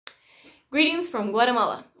Greetings from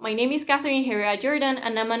Guatemala. My name is Katherinne Herrera-Jordan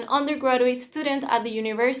and I'm an undergraduate student at the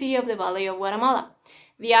University of the Valley of Guatemala.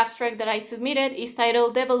 The abstract that I submitted is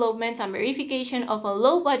titled Development and Verification of a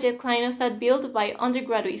Low-Budget Clinostat Built by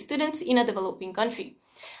Undergraduate Students in a Developing Country.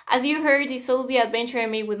 As you heard, this is the adventure I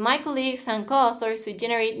made with my colleagues and co-authors to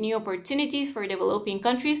generate new opportunities for developing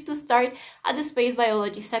countries to start at the space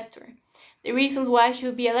biology sector. The reasons why I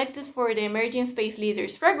should be elected for the Emerging Space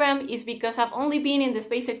Leaders program is because I've only been in the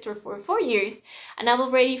space sector for 4 years and I've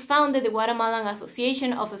already founded the Guatemalan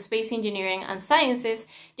Association of Space Engineering and Sciences,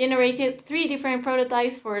 generated 3 different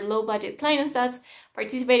prototypes for low-budget clinostats,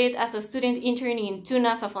 participated as a student intern in 2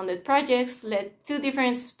 NASA-funded projects, led 2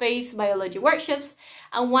 different space biology workshops,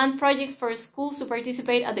 and 1 project for schools to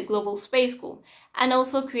participate at the Global Space School, and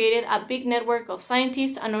also created a big network of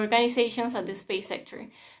scientists and organizations at the space sector.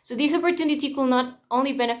 So this opportunity could not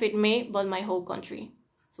only benefit me, but my whole country.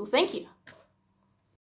 So thank you.